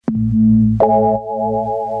Welcome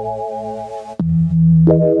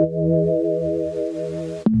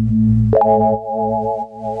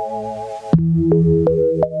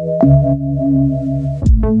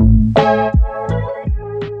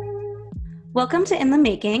to In the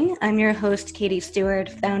Making. I'm your host, Katie Stewart,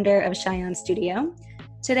 founder of Cheyenne Studio.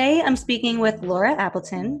 Today, I'm speaking with Laura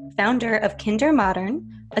Appleton, founder of Kinder Modern,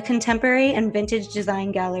 a contemporary and vintage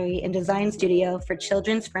design gallery and design studio for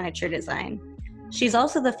children's furniture design. She's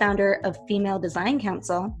also the founder of Female Design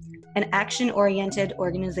Council, an action-oriented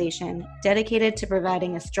organization dedicated to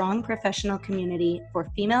providing a strong professional community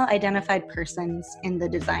for female-identified persons in the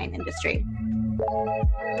design industry.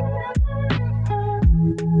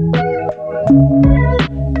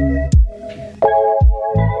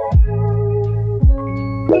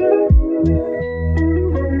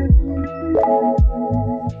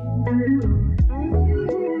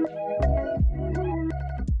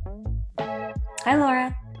 Hi,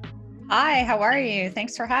 Laura. Hi, how are you?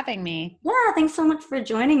 Thanks for having me. Yeah, thanks so much for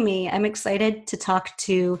joining me. I'm excited to talk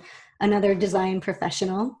to another design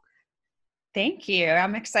professional. Thank you.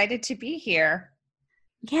 I'm excited to be here.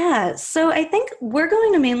 Yeah, so I think we're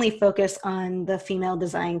going to mainly focus on the Female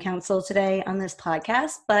Design Council today on this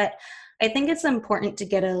podcast, but I think it's important to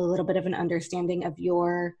get a little bit of an understanding of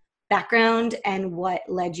your background and what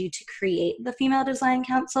led you to create the Female Design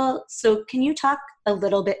Council. So can you talk a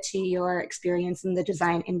little bit to your experience in the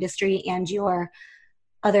design industry and your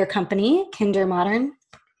other company, Kinder Modern?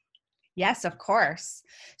 Yes, of course.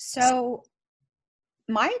 So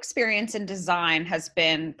my experience in design has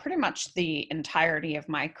been pretty much the entirety of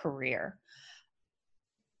my career.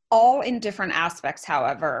 All in different aspects,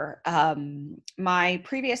 however. My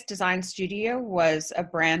previous design studio was a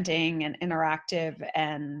branding and interactive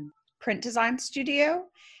and print design studio.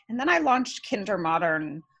 And then I launched Kinder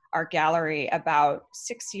Modern, our gallery, about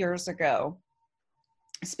 6 years ago,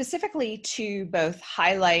 specifically to both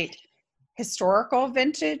highlight historical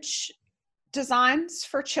vintage designs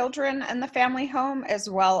for children and the family home, as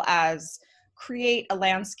well as create a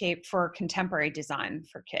landscape for contemporary design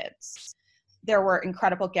for kids. There were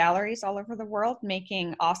incredible galleries all over the world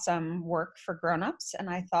making awesome work for grown-ups. And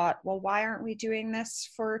I thought, well, why aren't we doing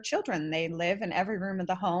this for children? They live in every room of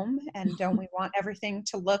the home, and don't we want everything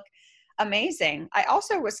to look amazing? I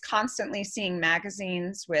also was constantly seeing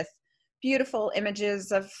magazines with beautiful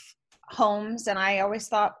images of homes, and I always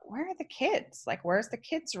thought, where are the kids? Like, where's the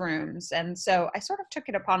kids' rooms? And so I sort of took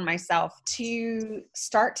it upon myself to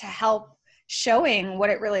start to help showing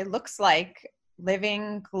what it really looks like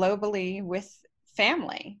living globally with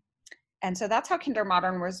family. And so that's how Kinder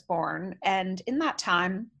Modern was born. And in that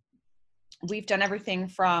time, we've done everything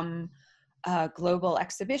from global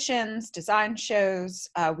exhibitions, design shows.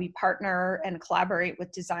 We partner and collaborate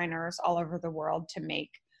with designers all over the world to make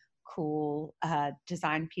cool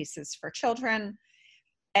design pieces for children.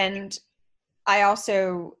 And I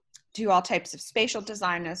also do all types of spatial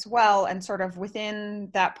design as well. And sort of within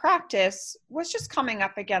that practice was just coming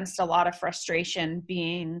up against a lot of frustration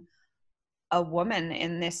being a woman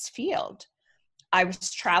in this field. I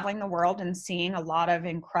was traveling the world and seeing a lot of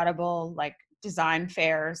incredible like design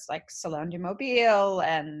fairs like Salon du Mobile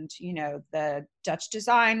and, you know, the Dutch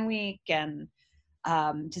Design Week and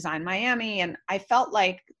Design Miami. And I felt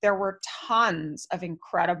like there were tons of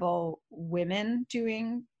incredible women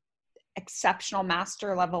doing exceptional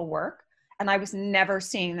master level work, and I was never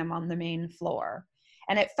seeing them on the main floor.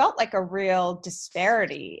 And it felt like a real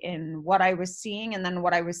disparity in what I was seeing and then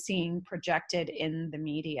what I was seeing projected in the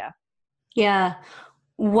media. Yeah.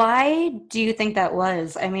 Why do you think that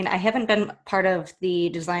was? I mean, I haven't been part of the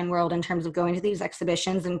design world in terms of going to these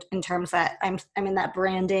exhibitions and in terms that I'm in that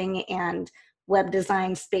branding and web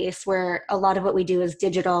design space where a lot of what we do is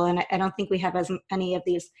digital. And I don't think we have as many of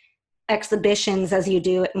these exhibitions as you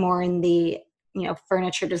do it more in the, you know,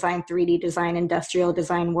 furniture design, 3D design, industrial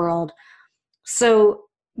design world. So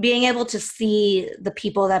being able to see the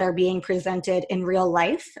people that are being presented in real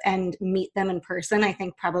life and meet them in person, I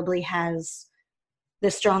think probably has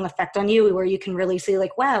this strong effect on you where you can really see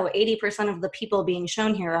like, wow, 80% of the people being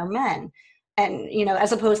shown here are men. And, you know,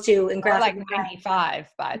 as opposed to in graphic like design, 95,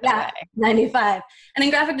 by the way. 95. And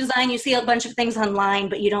in graphic design, you see a bunch of things online,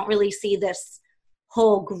 but you don't really see this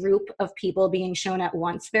whole group of people being shown at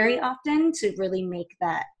once very often to really make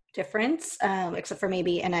that difference, except for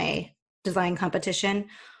maybe in a design competition.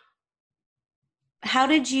 How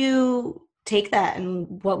did you take that,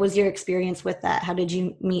 and what was your experience with that? How did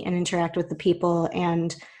you meet and interact with the people,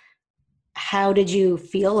 and how did you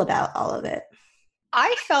feel about all of it?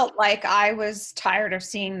 I felt like I was tired of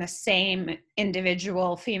seeing the same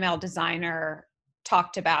individual female designer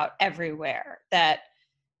talked about everywhere, that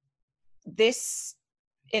this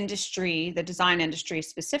industry, the design industry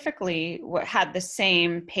specifically, had the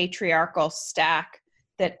same patriarchal stack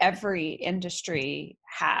that every industry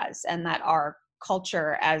has and that our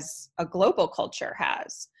culture as a global culture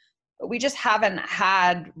has. But we just haven't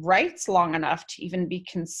had rights long enough to even be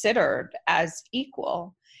considered as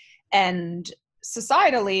equal. And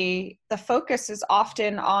societally, the focus is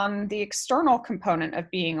often on the external component of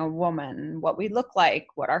being a woman, what we look like,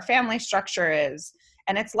 what our family structure is,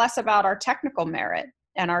 and it's less about our technical merit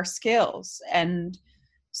and our skills. And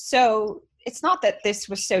so it's not that this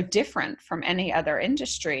was so different from any other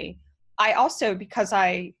industry. I also, because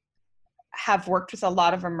I have worked with a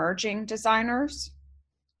lot of emerging designers,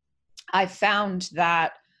 I found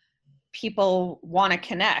that people want to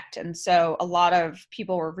connect. And so a lot of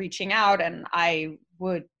people were reaching out, and I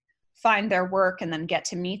would find their work and then get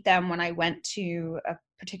to meet them. When I went to a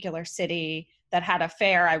particular city that had a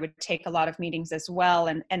fair, I would take a lot of meetings as well.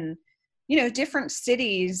 And you know, different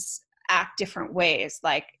cities act different ways.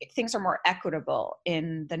 Like, things are more equitable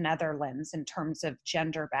in the Netherlands in terms of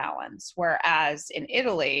gender balance, whereas in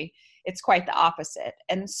Italy, it's quite the opposite.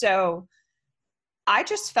 And so I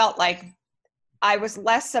just felt like I was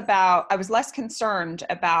less concerned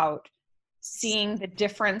about seeing the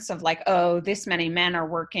difference of like, oh, this many men are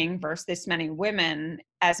working versus this many women,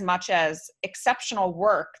 as much as exceptional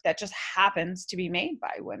work that just happens to be made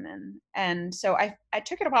by women. And so I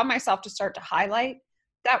took it upon myself to start to highlight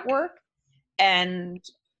that work. And,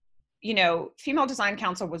 you know, Female Design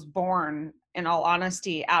Council was born, in all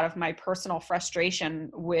honesty, out of my personal frustration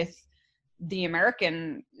with the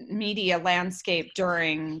American media landscape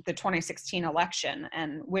during the 2016 election.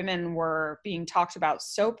 And women were being talked about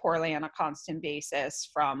so poorly on a constant basis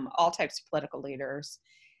from all types of political leaders.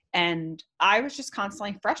 And I was just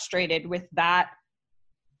constantly frustrated with that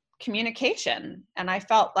communication. And I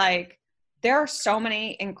felt like there are so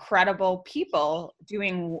many incredible people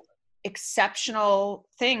doing exceptional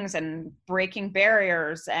things and breaking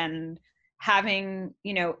barriers and having,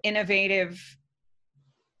 you know, innovative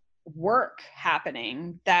work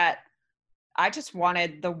happening, that I just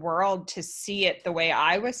wanted the world to see it the way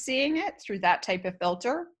I was seeing it, through that type of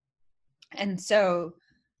filter. And so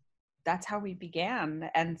that's how we began.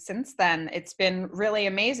 And since then, it's been really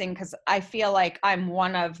amazing, because I feel like I'm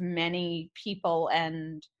one of many people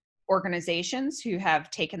and organizations who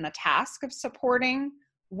have taken the task of supporting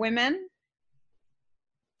women.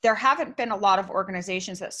 There haven't been a lot of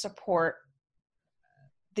organizations that support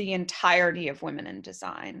the entirety of women in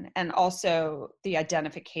design, and also the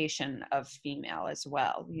identification of female as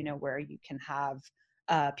well, you know, where you can have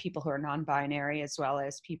people who are non-binary, as well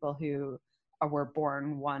as people who were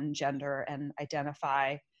born one gender and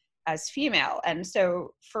identify as female. And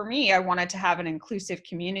so for me, I wanted to have an inclusive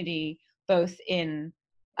community, both in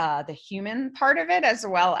the human part of it as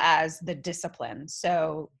well as the discipline.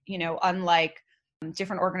 So, you know, unlike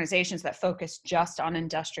different organizations that focus just on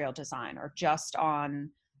industrial design or just on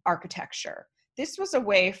architecture, this was a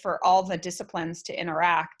way for all the disciplines to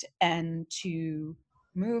interact and to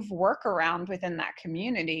move work around within that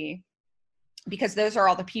community, because those are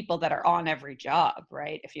all the people that are on every job,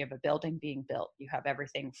 right? If you have a building being built, you have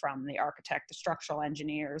everything from the architect, the structural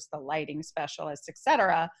engineers, the lighting specialists,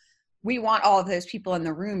 etc. We want all of those people in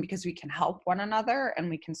the room because we can help one another and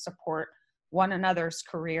we can support one another's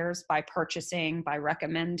careers by purchasing, by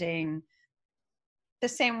recommending, the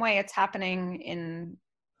same way it's happening in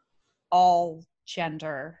all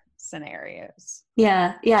gender scenarios.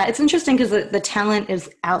 Yeah, it's interesting because the talent is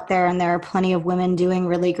out there and there are plenty of women doing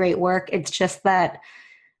really great work. It's just that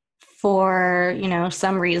for, you know,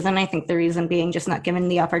 some reason, I think the reason being just not given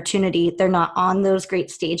the opportunity, they're not on those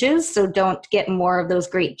great stages, so don't get more of those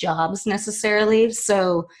great jobs necessarily.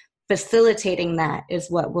 So facilitating that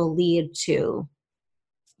is what will lead to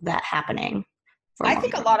that happening. I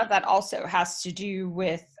think a lot of that also has to do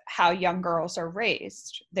with how young girls are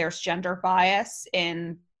raised. There's gender bias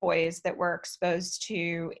in boys that we're exposed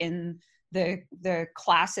to in the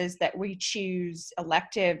classes that we choose,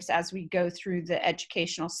 electives, as we go through the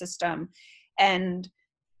educational system. And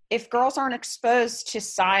if girls aren't exposed to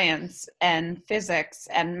science and physics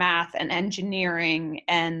and math and engineering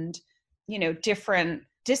and, you know, different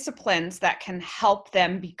disciplines that can help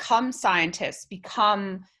them become scientists,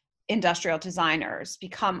 become industrial designers,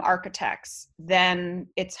 become architects, then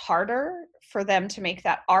it's harder for them to make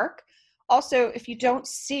that arc. Also, if you don't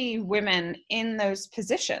see women in those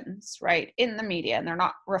positions, right, in the media, and they're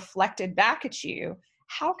not reflected back at you,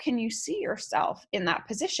 how can you see yourself in that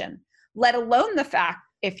position? Let alone the fact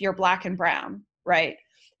if you're Black and brown, right?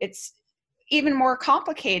 It's even more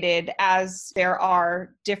complicated as there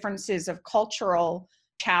are differences of cultural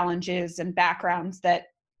challenges and backgrounds that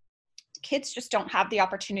kids just don't have the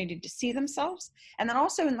opportunity to see themselves. And then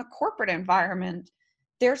also in the corporate environment,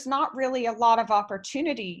 there's not really a lot of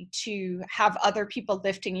opportunity to have other people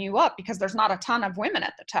lifting you up because there's not a ton of women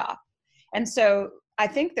at the top. And so I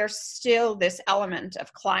think there's still this element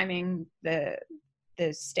of climbing the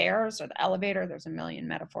stairs or the elevator. There's a million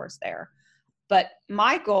metaphors there. But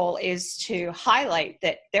my goal is to highlight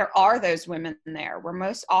that there are those women there. We're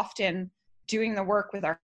most often doing the work with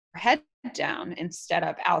our head down instead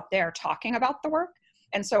of out there talking about the work.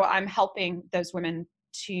 And so I'm helping those women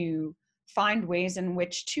to find ways in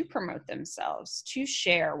which to promote themselves, to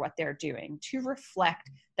share what they're doing, to reflect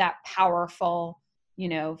that powerful,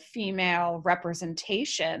 female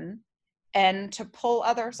representation, and to pull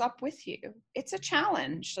others up with you. It's a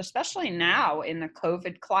challenge, especially now in the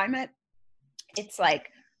COVID climate. It's like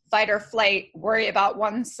fight or flight, worry about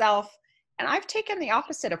oneself. And I've taken the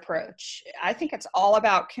opposite approach. I think it's all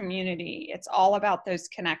about community. It's all about those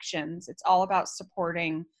connections. It's all about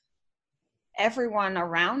supporting everyone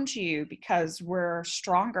around you because we're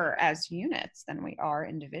stronger as units than we are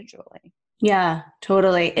individually. Yeah,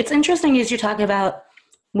 totally. It's interesting as you talk about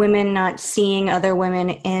women not seeing other women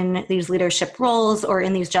in these leadership roles or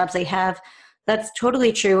in these jobs they have. That's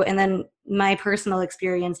totally true. And then my personal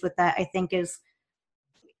experience with that, I think, is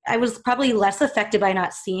I was probably less affected by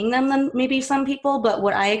not seeing them than maybe some people, but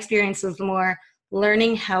what I experienced was more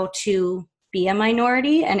learning how to be a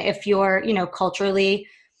minority. And if you're, culturally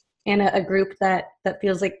in a group that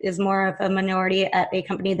feels like is more of a minority at a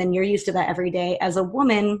company, then you're used to that every day. As a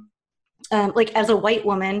woman, as a white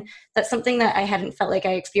woman, that's something that I hadn't felt like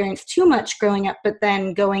I experienced too much growing up, but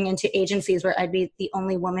then going into agencies where I'd be the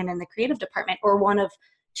only woman in the creative department or one of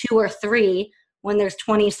two or three when there's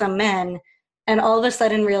 20 some men, and all of a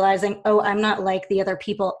sudden realizing, oh, I'm not like the other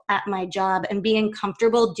people at my job, and being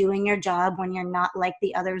comfortable doing your job when you're not like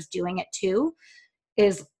the others doing it too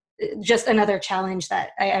is just another challenge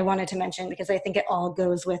that I wanted to mention, because I think it all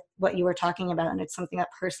goes with what you were talking about. And it's something that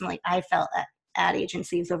personally I felt at ad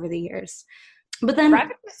agencies over the years. But then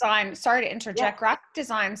graphic design, sorry to interject, graphic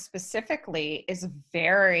design specifically is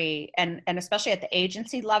very, and especially at the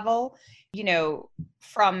agency level,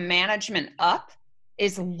 from management up,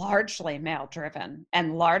 is largely male driven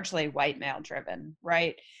and largely white male driven,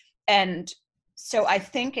 right? And so I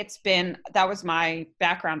think that was my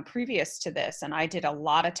background previous to this. And I did a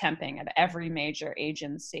lot of temping at every major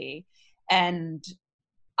agency. And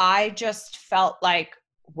I just felt like,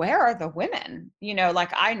 where are the women?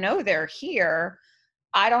 I know they're here.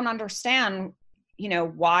 I don't understand,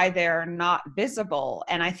 why they're not visible.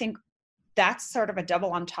 And I think that's sort of a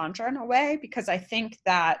double entendre in a way, because I think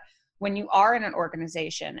that when you are in an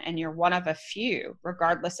organization and you're one of a few,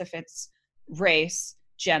 regardless if it's race,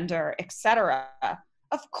 gender, etc.,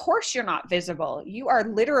 of course you're not visible. You are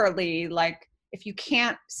literally if you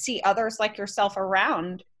can't see others like yourself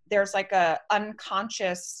around, there's a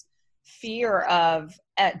unconscious fear of,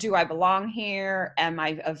 do I belong here? Am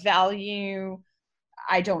I of value?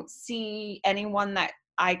 I don't see anyone that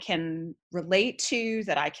I can relate to,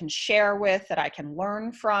 that I can share with, that I can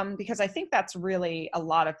learn from, because I think that's really a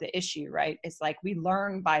lot of the issue, right? It's we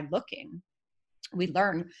learn by looking. We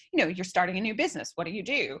learn, you're starting a new business. What do?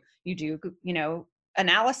 You do,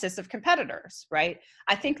 analysis of competitors, right?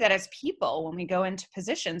 I think that as people, when we go into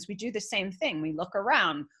positions, we do the same thing. We look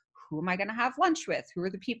around. Who am I going to have lunch with? Who are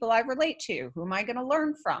the people I relate to? Who am I going to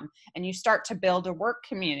learn from? And you start to build a work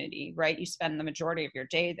community, right? You spend the majority of your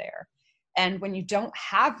day there. And when you don't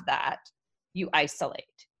have that, you isolate,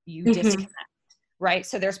 you disconnect, right?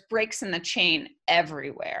 So there's breaks in the chain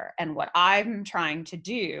everywhere. And what I'm trying to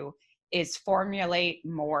do is formulate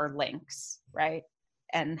more links, right?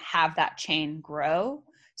 And have that chain grow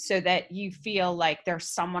so that you feel like there's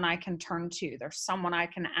someone I can turn to, there's someone I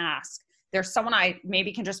can ask, there's someone I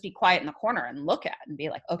maybe can just be quiet in the corner and look at and be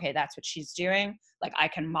like, okay, that's what she's doing. I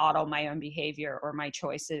can model my own behavior or my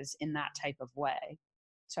choices in that type of way.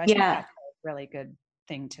 So I think that's a really good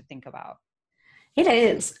thing to think about. It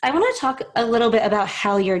is. I want to talk a little bit about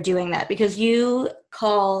how you're doing that, because you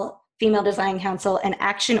call Female Design Council an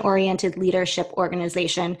action-oriented leadership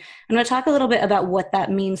organization. I'm going to talk a little bit about what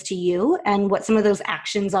that means to you and what some of those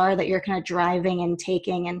actions are that you're kind of driving and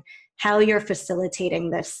taking, and how you're facilitating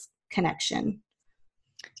this connection.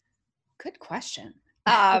 Good question.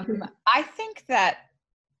 I think that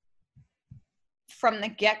from the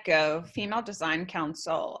get-go, Female Design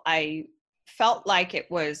Council, I felt like it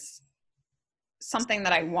was something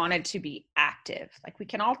that I wanted to be active. We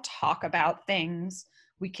can all talk about things,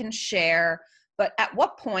 we can share, but at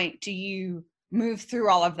what point do you move through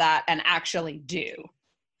all of that and actually do?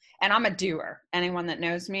 And I'm a doer. Anyone that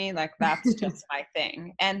knows me, that's just my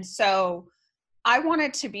thing. And so I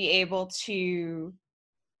wanted to be able to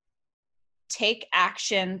take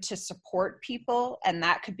action to support people. And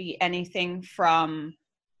that could be anything from,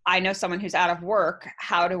 I know someone who's out of work.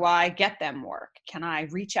 How do I get them work? Can I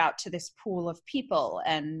reach out to this pool of people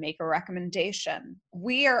and make a recommendation?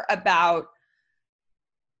 We are about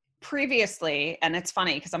previously, and it's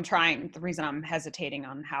funny because the reason I'm hesitating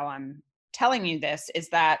on how I'm telling you this is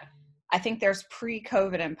that I think there's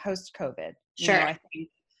pre-COVID and post-COVID. Sure. I think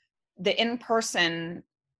the in-person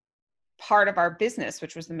part of our business,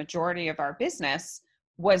 which was the majority of our business,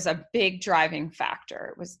 was a big driving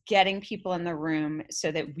factor. It was getting people in the room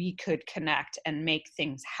so that we could connect and make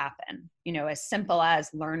things happen. As simple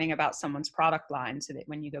as learning about someone's product line so that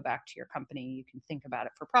when you go back to your company, you can think about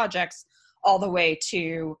it for projects, all the way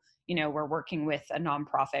to, we're working with a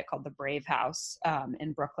nonprofit called the Brave House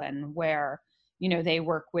in Brooklyn, where, they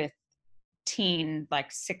work with teen,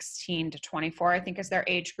 like 16 to 24, I think is their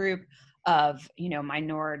age group, of,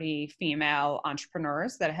 minority female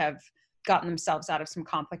entrepreneurs that have gotten themselves out of some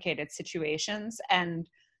complicated situations. And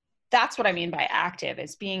that's what I mean by active,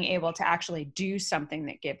 is being able to actually do something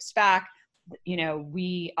that gives back.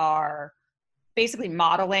 We are basically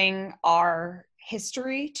modeling our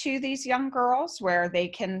history to these young girls where they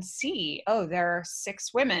can see, oh, there are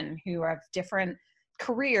 6 women who have different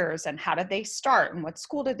careers, and how did they start and what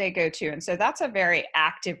school did they go to? And so that's a very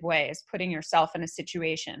active way, is putting yourself in a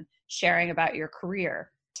situation, sharing about your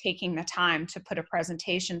career, taking the time to put a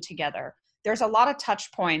presentation together. There's a lot of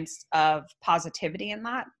touch points of positivity in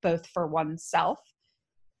that, both for oneself,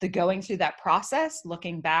 the going through that process,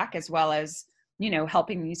 looking back, as well as,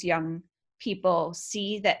 helping these young people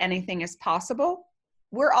see that anything is possible.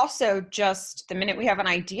 We're also just, the minute we have an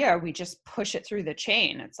idea, we just push it through the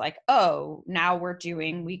chain. It's like, oh, now we're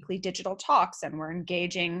doing weekly digital talks and we're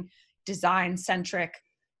engaging design-centric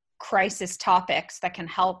crisis topics that can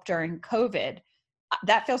help during COVID.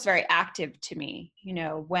 That feels very active to me.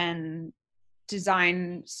 When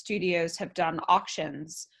design studios have done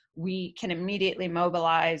auctions, we can immediately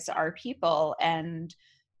mobilize our people and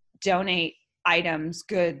donate items,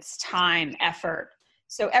 goods, time, effort.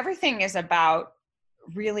 So everything is about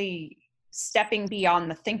really stepping beyond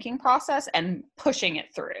the thinking process and pushing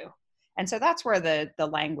it through. And so that's where the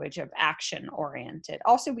language of action oriented.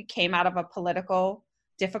 Also, we came out of a political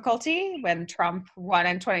difficulty when Trump won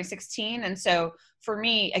in 2016. And so for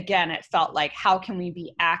me, again, it felt like, how can we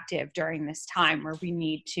be active during this time where we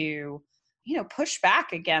need to, push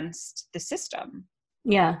back against the system?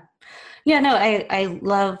 Yeah. Yeah, no, I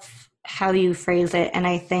love how you phrase it. And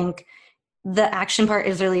I think the action part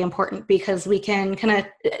is really important, because we can kind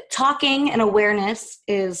of, talking and awareness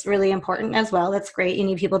is really important as well. That's great. You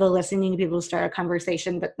need people to listen. You need people to start a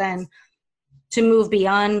conversation. But then to move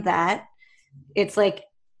beyond that, it's like,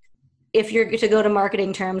 if you're to go to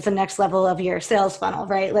marketing terms, the next level of your sales funnel,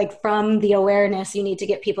 right? Like, from the awareness, you need to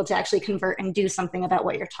get people to actually convert and do something about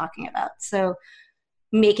what you're talking about. So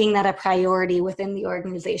making that a priority within the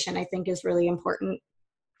organization, I think, is really important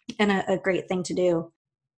and a great thing to do.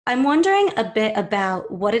 I'm wondering a bit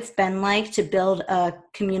about what it's been like to build a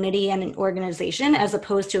community and an organization as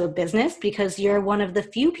opposed to a business, because you're one of the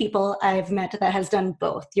few people I've met that has done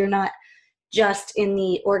both. You're not just in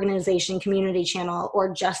the organization community channel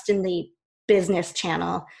or just in the business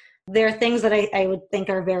channel. There are things that I would think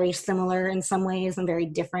are very similar in some ways and very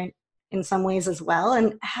different in some ways as well.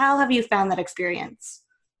 And how have you found that experience?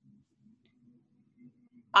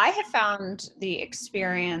 I have found the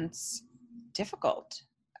experience difficult.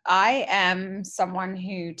 I am someone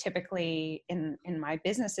who typically in my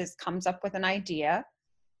businesses comes up with an idea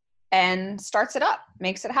and starts it up,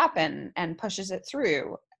 makes it happen, and pushes it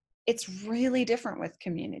through. It's really different with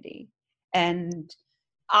community. And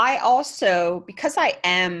I also, because I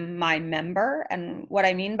am my member, and what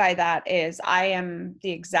I mean by that is I am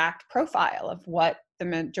the exact profile of what the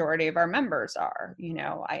majority of our members are.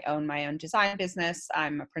 I own my own design business.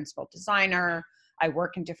 I'm a principal designer. I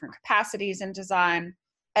work in different capacities in design.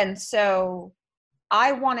 And so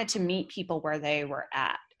I wanted to meet people where they were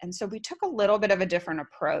at. And so we took a little bit of a different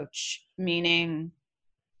approach, meaning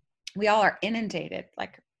we all are inundated,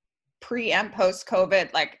 like pre and post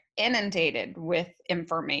COVID, like inundated with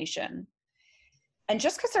information. And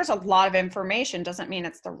just because there's a lot of information doesn't mean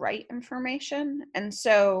it's the right information. And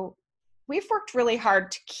so we've worked really hard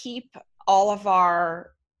to keep all of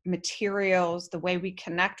our materials, the way we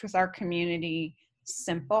connect with our community,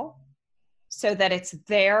 simple, so that it's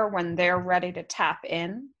there when they're ready to tap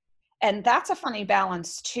in. And that's a funny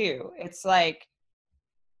balance too. It's like,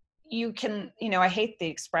 you can, I hate the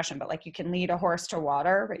expression, but like, you can lead a horse to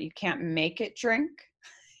water, but you can't make it drink.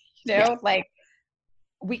 Yeah. Like,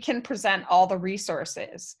 we can present all the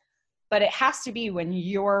resources, but it has to be when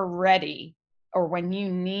you're ready or when you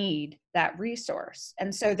need that resource.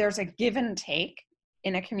 And so there's a give and take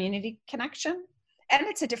in a community connection, and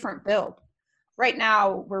it's a different build. Right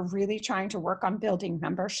now, we're really trying to work on building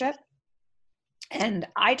membership. And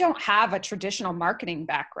I don't have a traditional marketing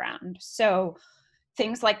background. So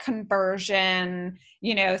things like conversion,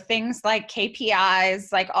 things like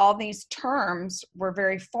KPIs, like all these terms were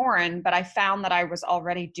very foreign, but I found that I was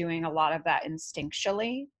already doing a lot of that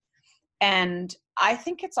instinctually. And I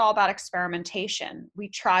think it's all about experimentation. We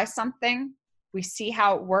try something, we see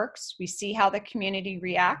how it works, we see how the community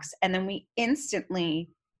reacts, and then we instantly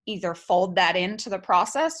either fold that into the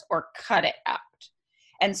process or cut it out.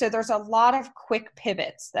 And so there's a lot of quick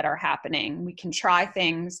pivots that are happening. We can try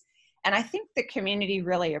things. And I think the community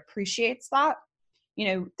really appreciates that.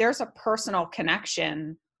 There's a personal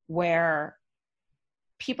connection where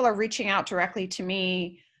people are reaching out directly to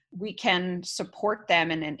me. We can support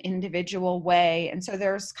them in an individual way. And so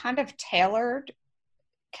there's kind of tailored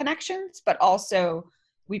connections, but also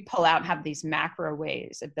we pull out and have these macro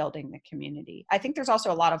ways of building the community. I think there's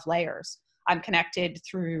also a lot of layers. I'm connected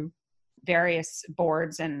through various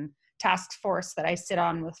boards and task force that I sit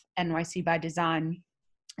on with NYC by Design,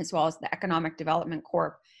 as well as the Economic Development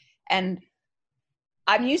Corp. And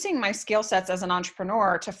I'm using my skill sets as an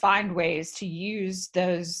entrepreneur to find ways to use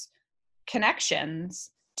those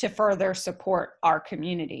connections to further support our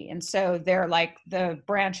community. And so they're like the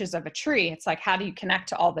branches of a tree. It's like, how do you connect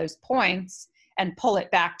to all those points and pull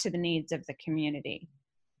it back to the needs of the community?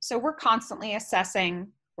 So we're constantly assessing,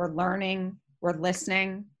 we're learning, we're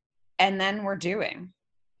listening, and then we're doing.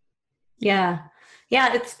 Yeah.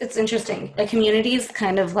 It's interesting. A community is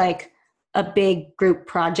kind of like a big group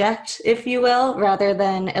project, if you will, rather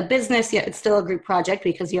than a business. Yet it's still a group project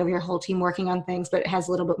because you have your whole team working on things, but it has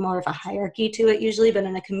a little bit more of a hierarchy to it usually. But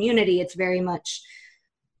in a community, it's very much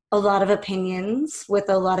a lot of opinions with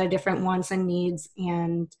a lot of different wants and needs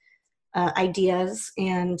and ideas.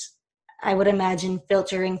 And I would imagine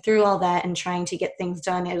filtering through all that and trying to get things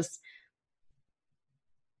done is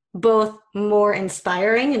both more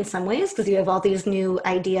inspiring in some ways because you have all these new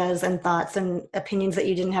ideas and thoughts and opinions that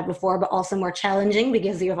you didn't have before, but also more challenging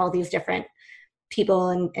because you have all these different people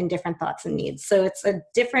and different thoughts and needs. So it's a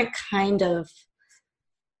different kind of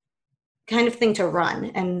thing to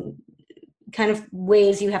run and kind of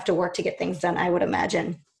ways you have to work to get things done, I would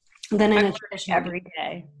imagine. Then in a traditional every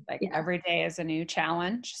day, every day is a new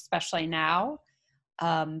challenge, especially now.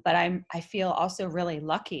 But I feel also really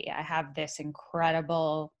lucky. I have this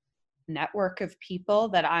incredible network of people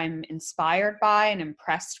that I'm inspired by and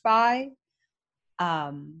impressed by.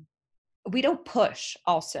 We don't push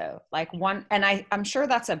also and I'm sure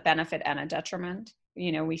that's a benefit and a detriment.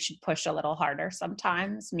 We should push a little harder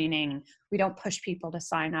sometimes, meaning we don't push people to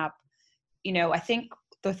sign up. I think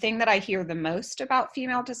the thing that I hear the most about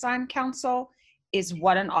Female Design Council is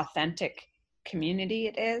what an authentic community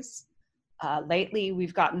it is. Lately,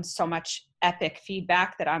 we've gotten so much epic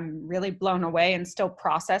feedback that I'm really blown away and still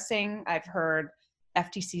processing. I've heard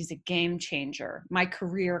FTC is a game changer. My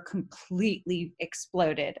career completely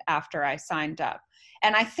exploded after I signed up.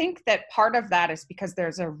 And I think that part of that is because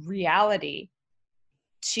there's a reality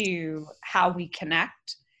to how we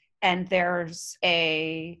connect, and there's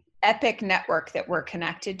a epic network that we're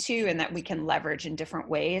connected to and that we can leverage in different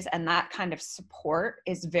ways. And that kind of support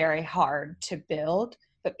is very hard to build.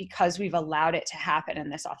 But because we've allowed it to happen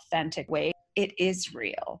in this authentic way, it is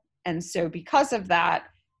real. And so because of that,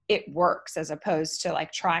 it works as opposed to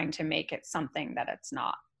trying to make it something that it's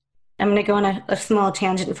not. I'm going to go on a small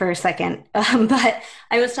tangent for a second. But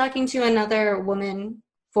I was talking to another woman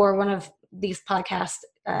for one of these podcast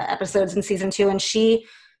episodes in season 2, and she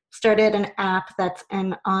started an app that's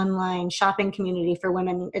an online shopping community for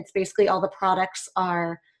women. It's basically all the products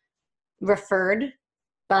are referred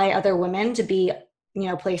by other women to be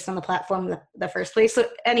placed on the platform in the first place. So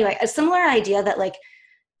anyway, a similar idea that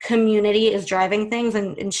community is driving things.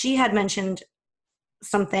 And she had mentioned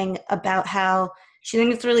something about how she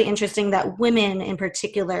thinks it's really interesting that women in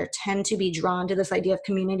particular tend to be drawn to this idea of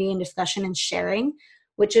community and discussion and sharing,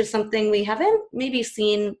 which is something we haven't maybe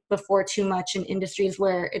seen before too much in industries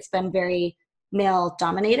where it's been very male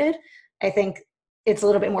dominated. I think it's a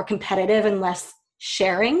little bit more competitive and less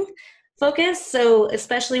sharing focus. So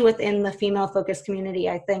especially within the female focused community,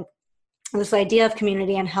 I think this idea of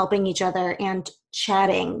community and helping each other and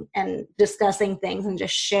chatting and discussing things and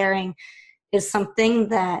just sharing is something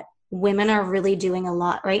that women are really doing a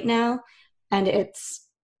lot right now. And it's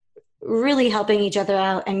really helping each other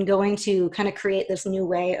out and going to kind of create this new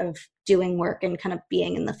way of doing work and kind of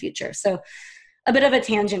being in the future. So a bit of a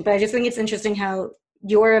tangent, but I just think it's interesting how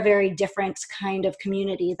you're a very different kind of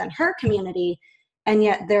community than her community. And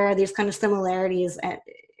yet there are these kind of similarities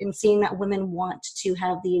in seeing that women want to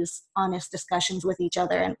have these honest discussions with each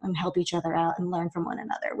other and help each other out and learn from one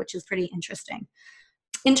another, which is pretty interesting.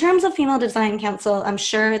 In terms of Female Design Council, I'm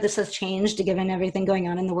sure this has changed given everything going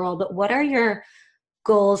on in the world, but what are your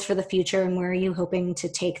goals for the future, and where are you hoping to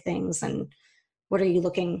take things, and what are you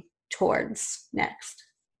looking towards next?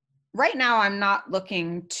 Right now, I'm not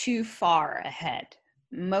looking too far ahead,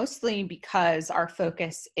 mostly because our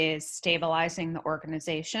focus is stabilizing the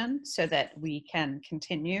organization so that we can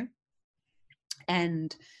continue.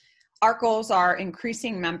 And our goals are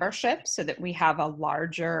increasing membership so that we have a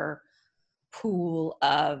larger pool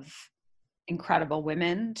of incredible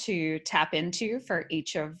women to tap into for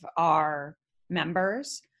each of our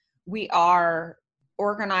members. We are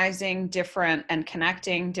organizing different and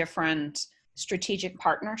connecting different strategic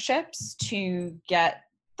partnerships to get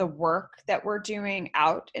the work that we're doing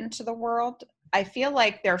out into the world. I feel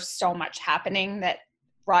like there's so much happening that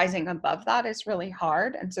rising above that is really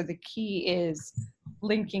hard. And so the key is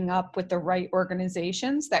linking up with the right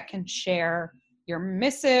organizations that can share your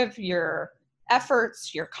missive, your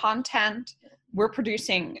efforts, your content. We're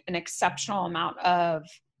producing an exceptional amount of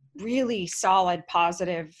really solid,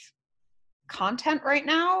 positive content right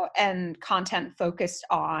now, and content focused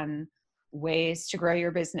on ways to grow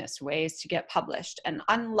your business, ways to get published. And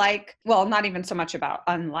not even so much about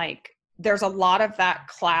there's a lot of that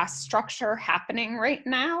class structure happening right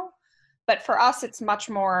now. But for us, it's much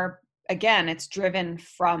more, again, it's driven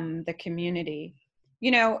from the community.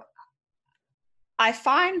 I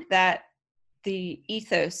find that the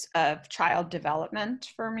ethos of child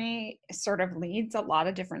development for me sort of leads a lot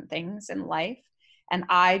of different things in life. And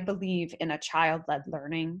I believe in a child-led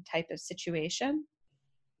learning type of situation.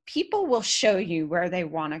 People will show you where they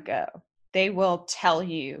want to go. They will tell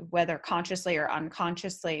you, whether consciously or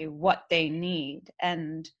unconsciously, what they need.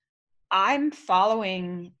 And I'm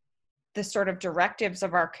following the sort of directives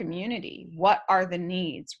of our community. What are the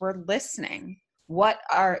needs? We're listening. What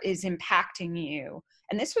is impacting you?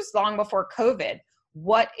 And this was long before COVID.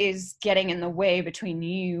 What is getting in the way between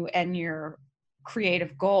you and your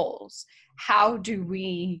creative goals? How do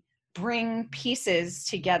we bring pieces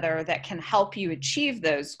together that can help you achieve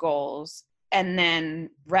those goals and then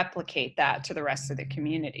replicate that to the rest of the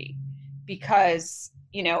community? Because,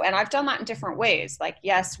 and I've done that in different ways. Like,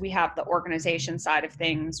 yes, we have the organization side of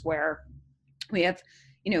things where we have,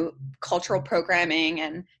 cultural programming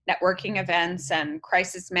and networking events and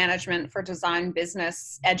crisis management for design,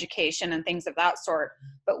 business, education, and things of that sort.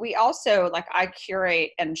 But we also, I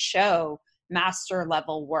curate and show master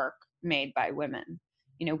level work made by women.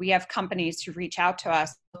 We have companies who reach out to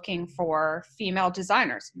us looking for female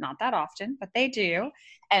designers, not that often, but they do.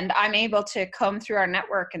 And I'm able to comb through our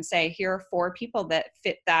network and say, here are 4 people that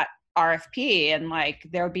fit that RFP, and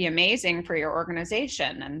they'll be amazing for your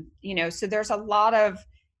organization. And, so there's a lot of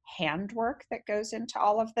handwork that goes into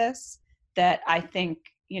all of this that I think,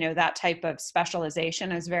 that type of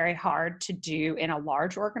specialization is very hard to do in a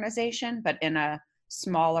large organization, but in a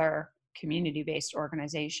smaller community-based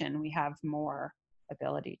organization, we have more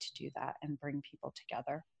ability to do that and bring people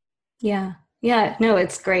together. Yeah. Yeah, no,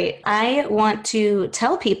 it's great. I want to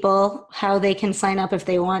tell people how they can sign up if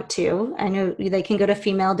they want to. I know they can go to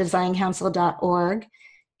femaledesignCouncil.org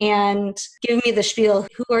and give me the spiel.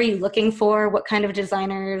 Who are you looking for? What kind of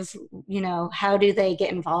designers? How do they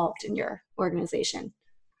get involved in your organization?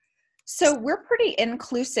 So we're pretty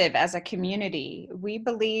inclusive as a community. We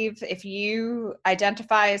believe if you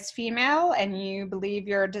identify as female and you believe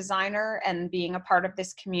you're a designer and being a part of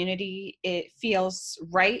this community, it feels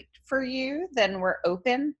right for you, then we're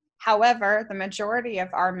open. However, the majority of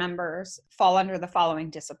our members fall under the following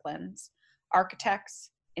disciplines: architects,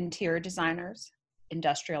 interior designers,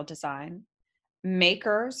 industrial design,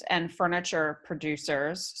 makers and furniture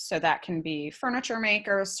producers. So that can be furniture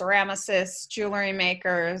makers, ceramicists, jewelry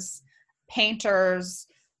makers, painters,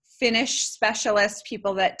 finish specialists,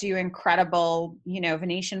 people that do incredible,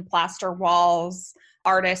 Venetian plaster walls,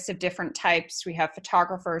 artists of different types. We have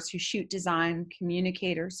photographers who shoot design,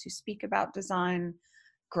 communicators who speak about design,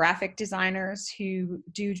 graphic designers who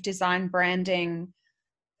do design branding.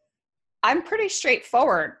 I'm pretty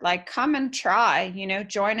straightforward. Come and try,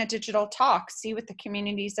 join a digital talk, see what the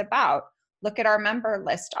community's about, look at our member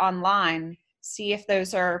list online, see if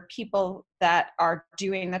those are people that are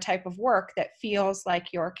doing the type of work that feels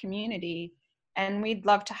like your community, and we'd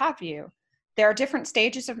love to have you. There are different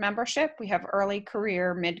stages of membership. We have early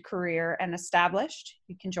career, mid-career, and established.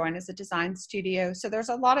 You can join as a design studio. So there's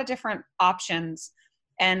a lot of different options.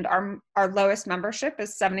 And our lowest membership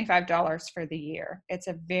is $75 for the year. It's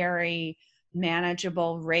a very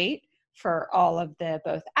manageable rate for all of the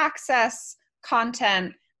both access,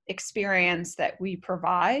 content, experience that we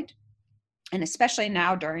provide. And especially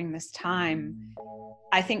now during this time,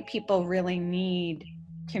 I think people really need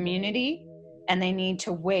community, and they need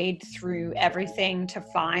to wade through everything to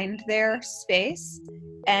find their space.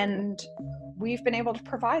 And we've been able to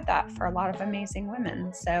provide that for a lot of amazing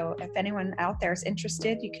women. So if anyone out there is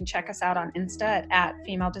interested, you can check us out on Insta at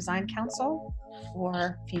Female Design Council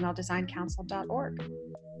or femaledesignCouncil.org.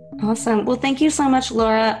 Awesome. Well, thank you so much,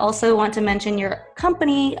 Laura. Also want to mention your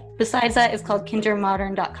company, besides that, is called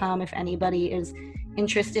kindermodern.com if anybody is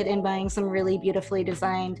interested in buying some really beautifully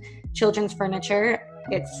designed children's furniture.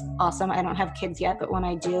 It's awesome. I don't have kids yet, but when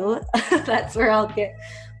I do, that's where I'll get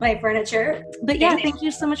my furniture. But yeah, thank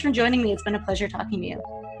you so much for joining me. It's been a pleasure talking to you.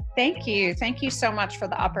 Thank you. Thank you so much for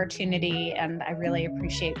the opportunity, and I really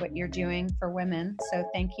appreciate what you're doing for women. So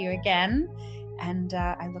thank you again, and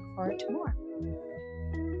I look forward to more.